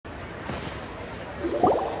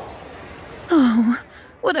Oh,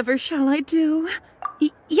 whatever shall I do?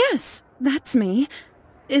 Yes, that's me.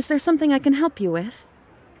 Is there something I can help you with?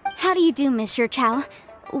 How do you do, Monsieur Chow?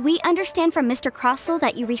 We understand from Mr. Crossell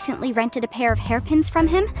that you recently rented a pair of hairpins from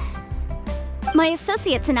him. My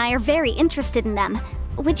associates and I are very interested in them.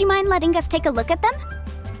 Would you mind letting us take a look at them?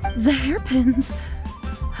 The hairpins?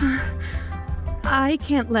 I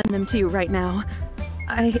can't lend them to you right now.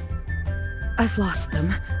 I've lost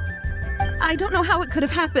them. I don't know how it could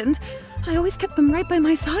have happened. I always kept them right by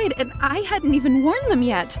my side, and I hadn't even worn them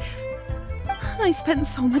yet. I spent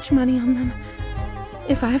so much money on them.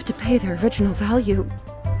 If I have to pay their original value,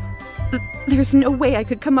 there's no way I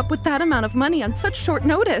could come up with that amount of money on such short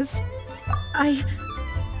notice.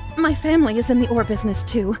 My family is in the ore business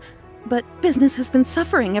too, but business has been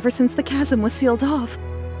suffering ever since the chasm was sealed off.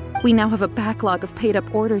 We now have a backlog of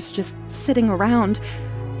paid-up orders just sitting around,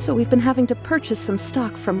 so we've been having to purchase some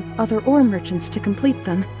stock from other ore merchants to complete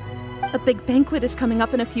them. A big banquet is coming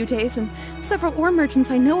up in a few days, and several ore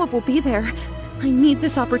merchants I know of will be there. I need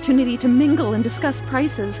this opportunity to mingle and discuss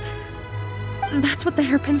prices. That's what the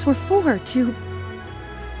hairpins were for, to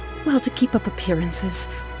keep up appearances.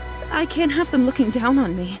 I can't have them looking down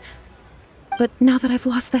on me. But now that I've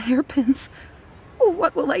lost the hairpins,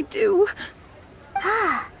 what will I do?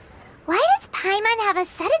 Why does Paimon have a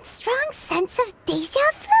sudden strong sense of déjà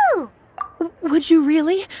vu? Would you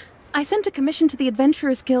really? I sent a commission to the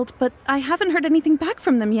Adventurers Guild, but I haven't heard anything back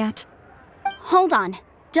from them yet. Hold on.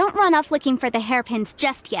 Don't run off looking for the hairpins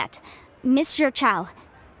just yet. Monsieur Chow,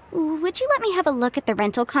 would you let me have a look at the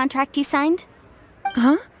rental contract you signed?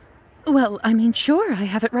 Huh? Well, I mean, sure, I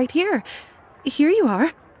have it right here. Here you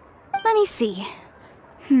are. Let me see.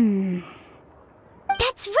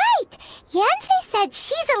 That's right! Yanfei said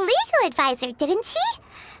she's a legal advisor, didn't she?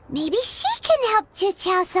 Maybe she can help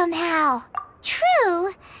Juqiao somehow.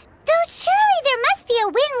 True. Though surely there must be a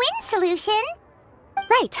win-win solution.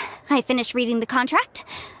 Right. I finished reading the contract.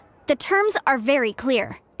 The terms are very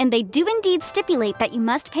clear, and they do indeed stipulate that you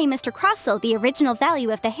must pay Mr. Crossell the original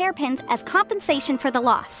value of the hairpins as compensation for the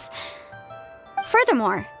loss.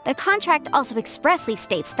 Furthermore, the contract also expressly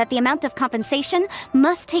states that the amount of compensation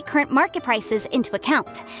must take current market prices into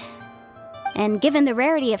account. And given the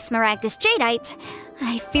rarity of Smaragdus Jadeite,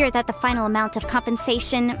 I fear that the final amount of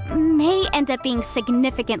compensation may end up being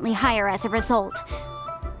significantly higher as a result.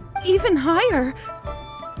 Even higher?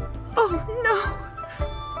 Oh, no.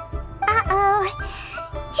 Uh-oh.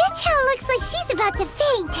 Juqiao looks like she's about to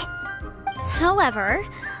faint. However,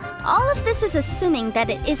 all of this is assuming that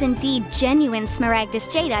it is indeed genuine Smaragdus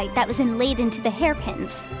Jadeite that was inlaid into the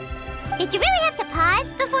hairpins. Did you really have to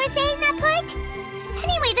pause before saying that part?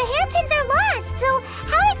 Anyway, the hairpins are lost, so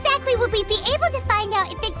how exactly would we be able to find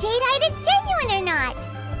out if the Jadeite is genuine or not?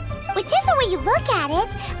 Whichever way you look at it,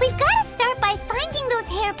 we've got to start by finding those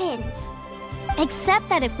hairpins. Except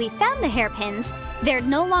that if we found the hairpins, there'd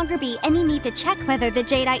no longer be any need to check whether the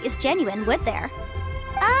Jadeite is genuine, would there?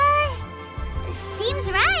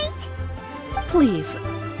 Seems right. Please.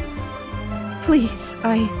 Please,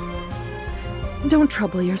 don't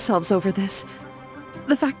trouble yourselves over this.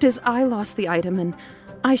 The fact is, I lost the item and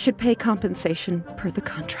I should pay compensation per the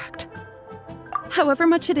contract. However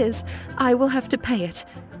much it is, I will have to pay it.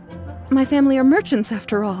 My family are merchants,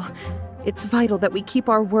 after all. It's vital that we keep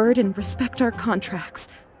our word and respect our contracts.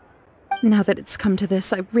 Now that it's come to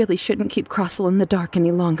this, I really shouldn't keep Crossell in the dark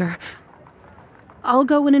any longer. I'll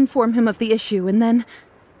go and inform him of the issue and then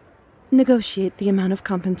negotiate the amount of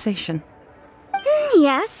compensation.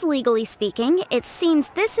 Yes, legally speaking, it seems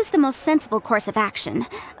this is the most sensible course of action.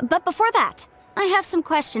 But before that, I have some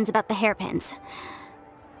questions about the hairpins.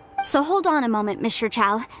 So hold on a moment, Monsieur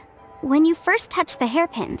Chow. When you first touched the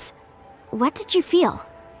hairpins, what did you feel?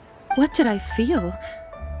 What did I feel?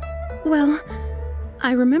 Well,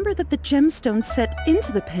 I remember that the gemstones set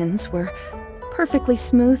into the pins were perfectly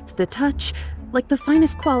smooth to the touch, like the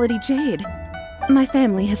finest quality jade. My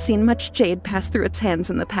family has seen much jade pass through its hands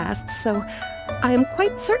in the past, so I am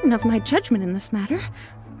quite certain of my judgment in this matter.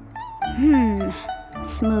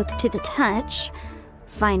 Smooth to the touch.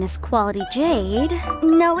 Finest quality jade.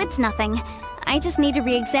 No, it's nothing. I just need to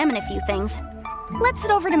re-examine a few things. Let's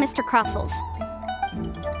head over to Mr. Crossell's.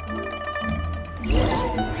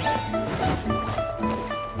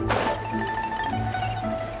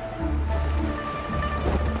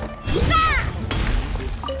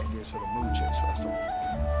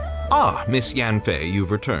 Ah, Miss Yanfei,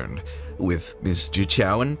 you've returned. With Miss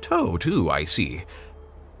Juqiao in tow, too, I see.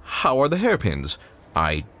 How are the hairpins?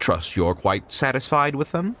 I trust you're quite satisfied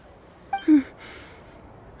with them?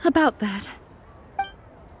 About that.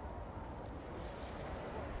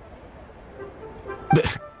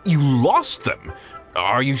 You lost them?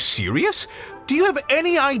 Are you serious? Do you have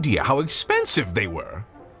any idea how expensive they were?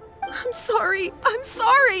 I'm sorry. I'm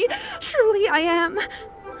sorry. Truly I am.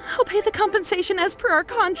 I'll pay the compensation as per our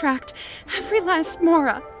contract. Every last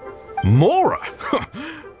mora. Mora?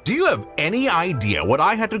 Do you have any idea what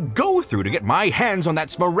I had to go through to get my hands on that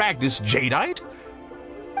Smaragdus jadeite?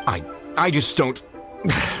 I just don't...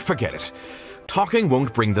 Forget it. Talking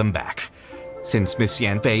won't bring them back. Since Miss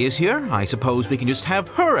Yanfei is here, I suppose we can just have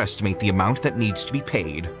her estimate the amount that needs to be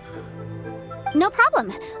paid. No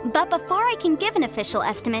problem. But before I can give an official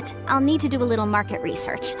estimate, I'll need to do a little market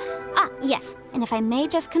research. Ah, yes. And if I may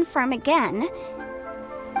just confirm again,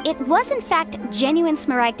 it was in fact genuine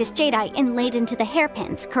Smaragdus jadeite inlaid into the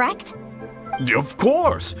hairpins, correct? Of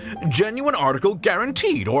course! Genuine article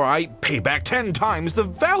guaranteed, or I pay back 10 times the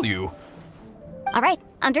value. All right,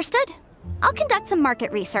 understood. I'll conduct some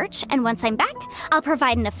market research, and once I'm back, I'll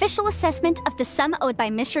provide an official assessment of the sum owed by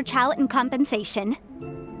Mr. Chow in compensation.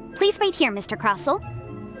 Please wait here, Mr. Crossell.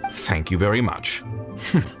 Thank you very much.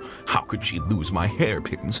 How could she lose my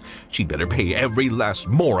hairpins? She'd better pay every last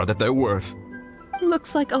mora that they're worth.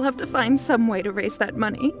 Looks like I'll have to find some way to raise that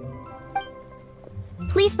money.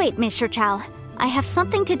 Please wait, Mr. Chow. I have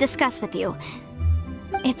something to discuss with you.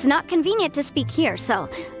 It's not convenient to speak here, so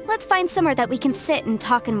let's find somewhere that we can sit and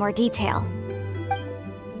talk in more detail.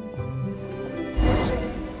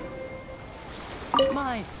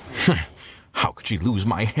 My... How could she lose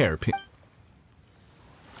my hairpin?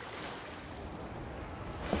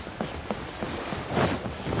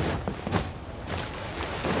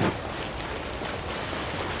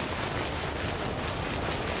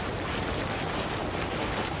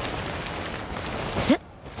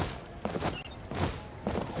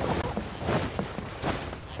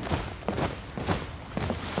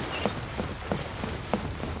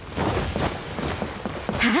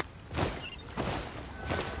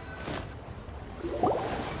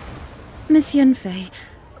 Miss Yanfei,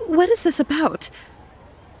 what is this about?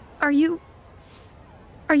 Are you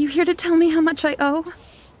here to tell me how much I owe?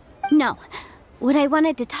 No. What I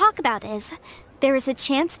wanted to talk about is, there is a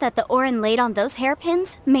chance that the ore inlaid on those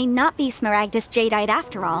hairpins may not be Smaragdus jadeite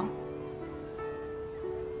after all.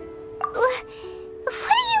 What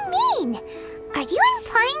do you mean? Are you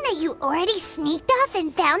implying that you already sneaked off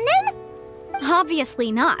and found them?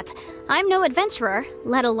 Obviously not. I'm no adventurer,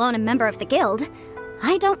 let alone a member of the guild.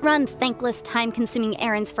 I don't run thankless, time-consuming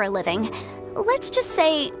errands for a living. Let's just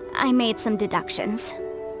say I made some deductions.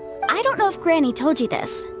 I don't know if Granny told you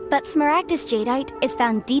this, but Smaragdus jadeite is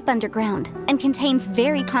found deep underground and contains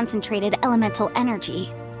very concentrated elemental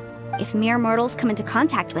energy. If mere mortals come into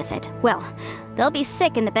contact with it, well, they'll be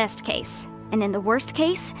sick in the best case. And in the worst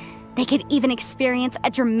case, they could even experience a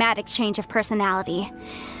dramatic change of personality.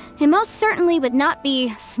 It most certainly would not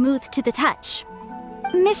be smooth to the touch.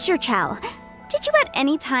 Mr. Chow, did you at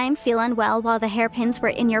any time feel unwell while the hairpins were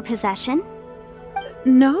in your possession?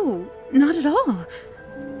 No, not at all.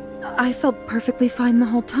 I felt perfectly fine the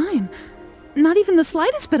whole time. Not even the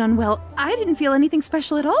slightest bit unwell. I didn't feel anything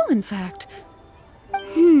special at all, in fact.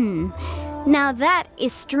 Now that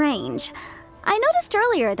is strange. I noticed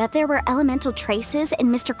earlier that there were elemental traces in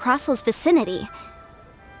Mr. Crossell's vicinity.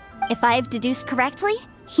 If I've deduced correctly,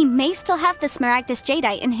 he may still have the Smaragdus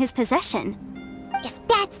jadeite in his possession. If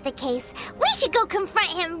that's the case, we should go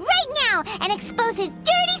confront him right now and expose his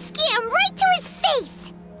dirty scam right to his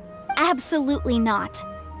face! Absolutely not.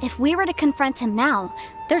 If we were to confront him now,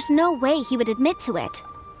 there's no way he would admit to it.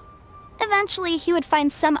 Eventually, he would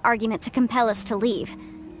find some argument to compel us to leave.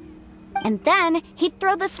 And then, he'd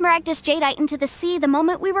throw the Smaragdus jadeite into the sea the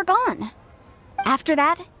moment we were gone. After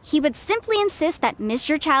that, he would simply insist that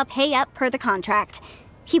Mr. Chow pay up per the contract.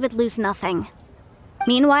 He would lose nothing.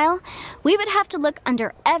 Meanwhile, we would have to look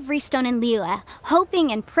under every stone in Liyue,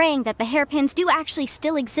 hoping and praying that the hairpins do actually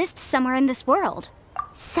still exist somewhere in this world.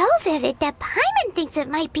 So vivid that Paimon thinks it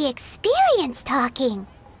might be experience talking.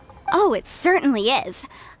 Oh, it certainly is.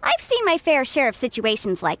 I've seen my fair share of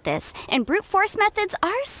situations like this, and brute force methods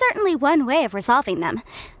are certainly one way of resolving them.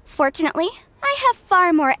 Fortunately, I have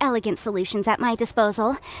far more elegant solutions at my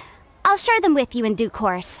disposal. I'll share them with you in due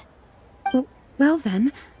course. Well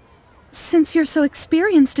then, since you're so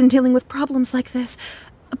experienced in dealing with problems like this,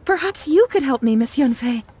 perhaps you could help me, Miss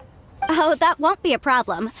Yanfei. Oh, that won't be a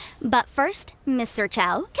problem. But first, Mr.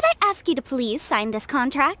 Chow, could I ask you to please sign this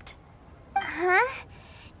contract? Huh?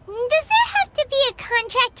 Does there have to be a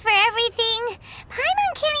contract for everything?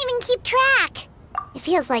 Paimon can't even keep track. It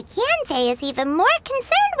feels like Yanfei is even more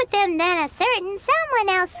concerned with them than a certain someone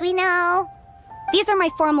else we know. These are my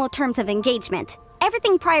formal terms of engagement.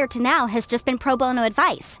 Everything prior to now has just been pro bono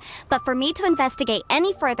advice. But for me to investigate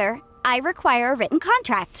any further, I require a written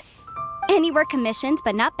contract. Any work commissioned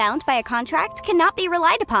but not bound by a contract cannot be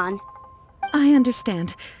relied upon. I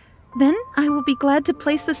understand. Then I will be glad to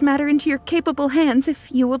place this matter into your capable hands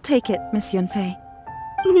if you will take it, Miss Yanfei.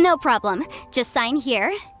 No problem. Just sign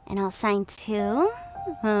here, and I'll sign too.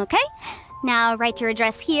 Okay. Now write your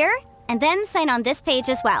address here, and then sign on this page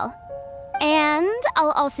as well. And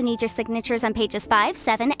I'll also need your signatures on pages 5,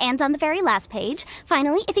 7, and on the very last page.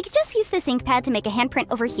 Finally, if you could just use this ink pad to make a handprint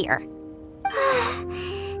over here.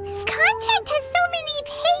 This contract has so many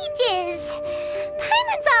pages.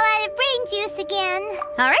 Paimon's all out of brain juice again.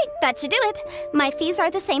 Alright, that should do it. My fees are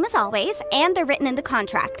the same as always, and they're written in the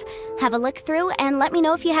contract. Have a look through and let me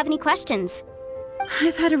know if you have any questions.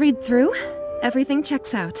 I've had a read through. Everything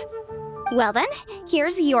checks out. Well then,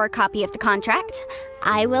 here's your copy of the contract.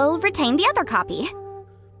 I will retain the other copy.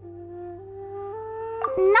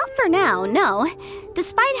 Not for now, no.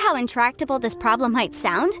 Despite how intractable this problem might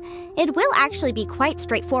sound, it will actually be quite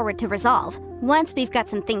straightforward to resolve, once we've got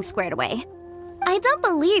some things squared away. I don't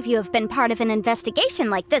believe you have been part of an investigation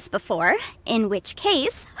like this before, in which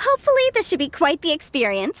case, hopefully this should be quite the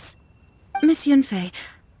experience. Miss Yanfei,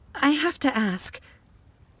 I have to ask,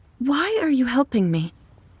 why are you helping me?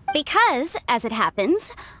 Because, as it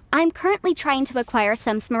happens, I'm currently trying to acquire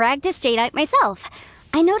some Smaragdus Jadeite myself.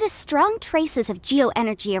 I noticed strong traces of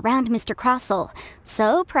geoenergy around Mr. Crossel,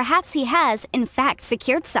 so perhaps he has, in fact,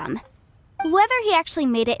 secured some. Whether he actually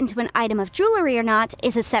made it into an item of jewelry or not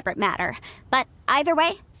is a separate matter, but either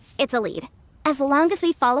way, it's a lead. As long as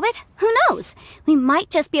we follow it, who knows? We might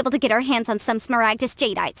just be able to get our hands on some Smaragdus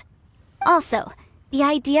Jadeite. Also, the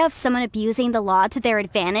idea of someone abusing the law to their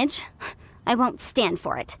advantage, I won't stand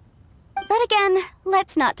for it. But again,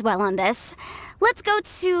 let's not dwell on this. Let's go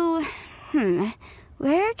to...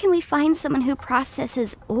 where can we find someone who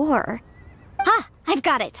processes ore? Ha! I've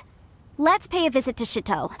got it! Let's pay a visit to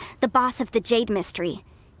Chateau, the boss of the Jade Mystery.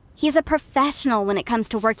 He's a professional when it comes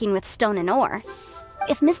to working with stone and ore.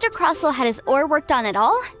 If Mr. Crossel had his ore worked on at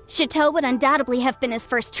all, Chateau would undoubtedly have been his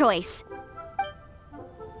first choice.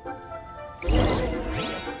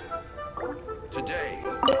 Today,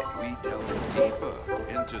 we delve deeper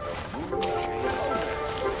into the moon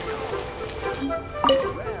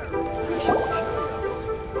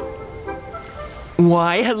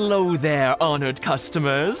Why, hello there, honored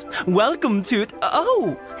customers. Welcome to...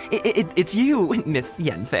 Oh, it's you, Miss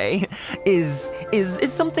Yanfei. Is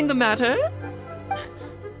something the matter?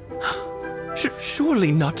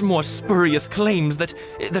 Surely not more spurious claims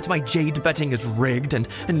that my jade betting is rigged and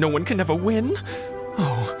no one can ever win?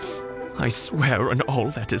 Oh, I swear on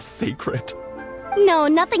all that is sacred. No,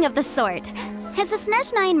 nothing of the sort. Has a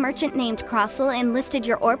Snezhnyan merchant named Crossel enlisted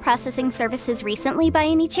your ore processing services recently by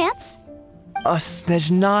any chance? A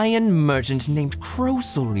Snezhnyan merchant named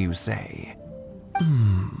Crossel, you say?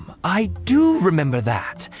 I do remember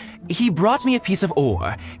that. He brought me a piece of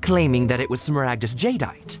ore, claiming that it was Smaragdus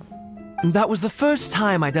Jadeite. That was the first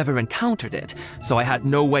time I'd ever encountered it, so I had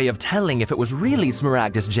no way of telling if it was really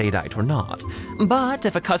Smaragdus Jadeite or not. But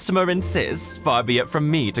if a customer insists, far be it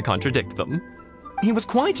from me to contradict them. He was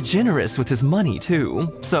quite generous with his money,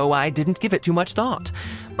 too, so I didn't give it too much thought.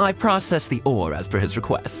 I processed the ore as per his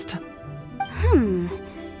request.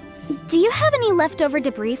 Do you have any leftover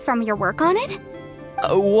debris from your work on it?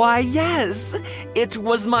 Why, yes. It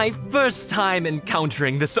was my first time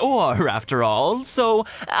encountering this ore, after all, so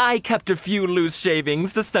I kept a few loose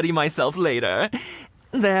shavings to study myself later.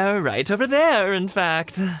 They're right over there, in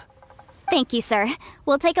fact. Thank you, sir.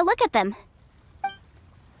 We'll take a look at them.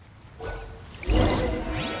 I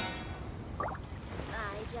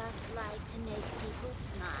just like to make people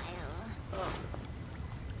smile. Oh,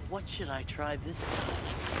 what should I try this time?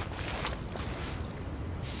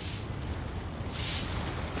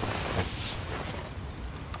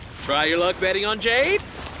 Try your luck betting on Jade?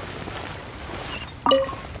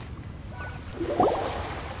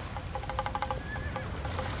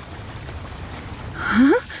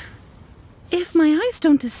 Huh? If my eyes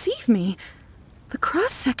don't deceive me, the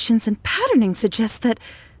cross-sections and patterning suggest that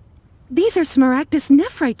these are Smaragdus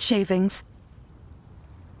nephrite shavings.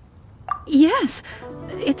 Yes,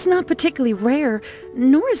 it's not particularly rare,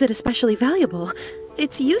 nor is it especially valuable.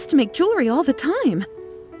 It's used to make jewelry all the time.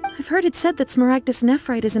 I've heard it said that Smaragdus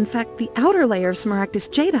nephrite is in fact the outer layer of Smaragdus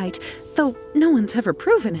Jadeite, though no one's ever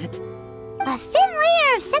proven it. A thin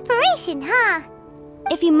layer of separation, huh?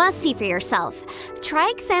 If you must see for yourself, try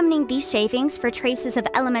examining these shavings for traces of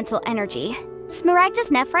elemental energy.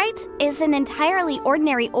 Smaragdus nephrite is an entirely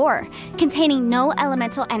ordinary ore, containing no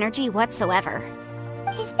elemental energy whatsoever.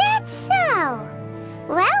 Is that so?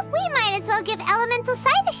 Well, we might as well give elemental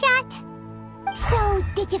sight a shot. So,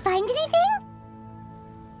 did you find anything?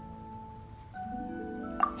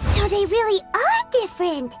 they really are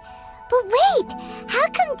different. But wait, how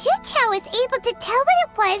come Jichao was able to tell what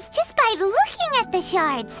it was just by looking at the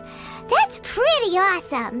shards? That's pretty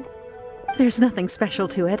awesome. There's nothing special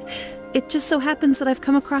to it. It just so happens that I've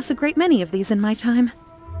come across a great many of these in my time.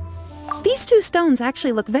 These two stones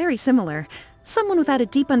actually look very similar. Someone without a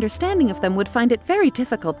deep understanding of them would find it very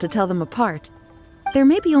difficult to tell them apart. There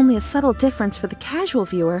may be only a subtle difference for the casual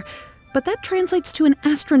viewer, but that translates to an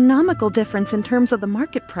astronomical difference in terms of the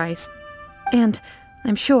market price. And,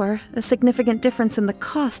 I'm sure, a significant difference in the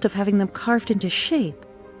cost of having them carved into shape.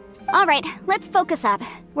 All right, let's focus up.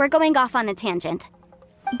 We're going off on a tangent.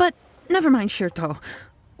 But, never mind, Shirto.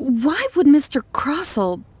 Why would Mr.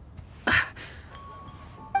 Crossell...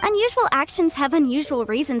 Unusual actions have unusual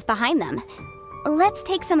reasons behind them. Let's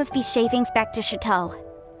take some of these shavings back to Chateau.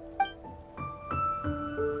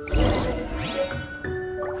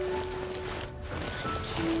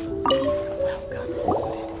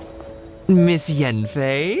 Miss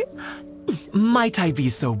Yanfei? Might I be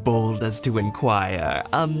so bold as to inquire,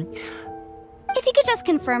 If you could just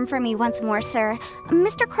confirm for me once more, sir.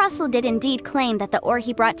 Mr. Crossell did indeed claim that the ore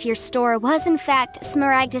he brought to your store was in fact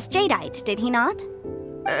Smaragdus Jadeite, did he not?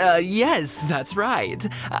 Yes, that's right.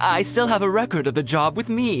 I still have a record of the job with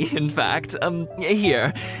me, in fact.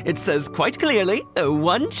 Here. It says quite clearly,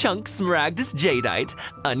 1 chunk Smaragdus Jadeite,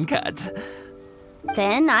 uncut.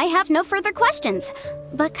 Then I have no further questions.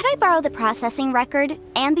 But could I borrow the processing record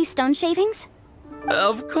and these stone shavings?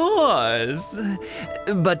 Of course.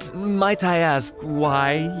 But might I ask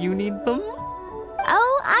why you need them?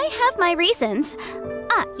 Oh, I have my reasons.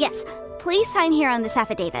 Ah, yes. Please sign here on this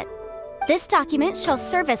affidavit. This document shall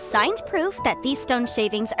serve as signed proof that these stone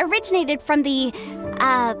shavings originated from the,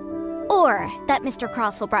 ore that Mr.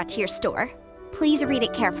 Crossell brought to your store. Please read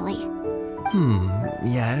it carefully.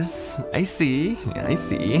 Yes, I see.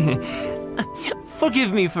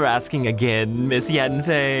 Forgive me for asking again, Miss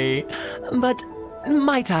Yanfei, but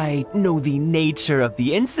might I know the nature of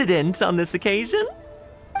the incident on this occasion?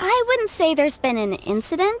 I wouldn't say there's been an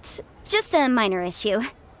incident, just a minor issue.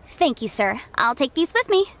 Thank you, sir. I'll take these with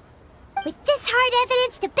me. With this hard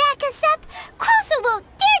evidence to back us up, Crossell won't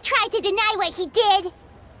dare try to deny what he did!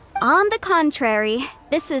 On the contrary,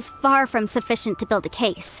 this is far from sufficient to build a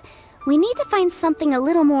case. We need to find something a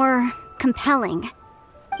little more compelling.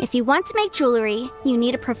 If you want to make jewelry, you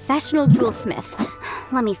need a professional jewelsmith.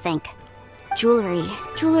 Let me think. Jewelry.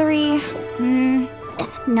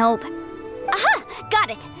 Nope. Aha!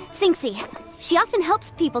 Got it! Xingxi. She often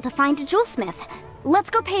helps people to find a jewelsmith.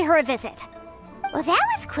 Let's go pay her a visit. Well, that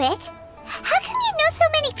was quick. How come you know so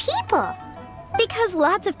many people? Because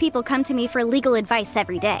lots of people come to me for legal advice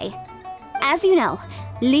every day. As you know,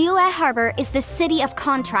 Liyue Harbor is the city of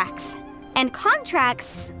contracts. And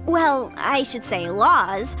contracts, well, I should say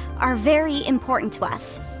laws, are very important to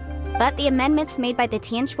us. But the amendments made by the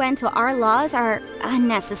Tianquan to our laws are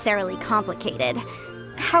unnecessarily complicated.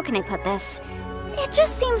 How can I put this? It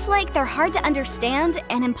just seems like they're hard to understand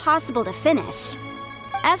and impossible to finish.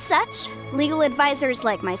 As such, legal advisors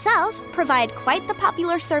like myself provide quite the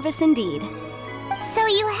popular service indeed. So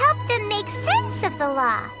you help them make sense of the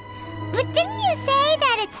law. But didn't you say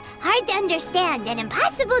that it's hard to understand and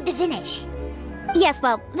impossible to finish? Yes,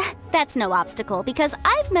 well, that's no obstacle because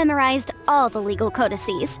I've memorized all the legal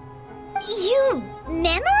codices. You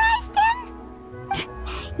memorized them?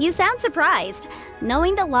 You sound surprised.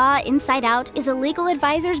 Knowing the law inside out is a legal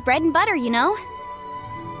advisor's bread and butter, you know?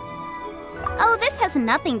 Oh, this has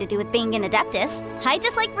nothing to do with being an adeptus. I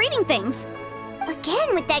just like reading things.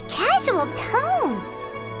 Again, with that casual tone.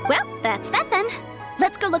 Well, that's that then.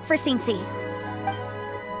 Let's go look for Xingxi.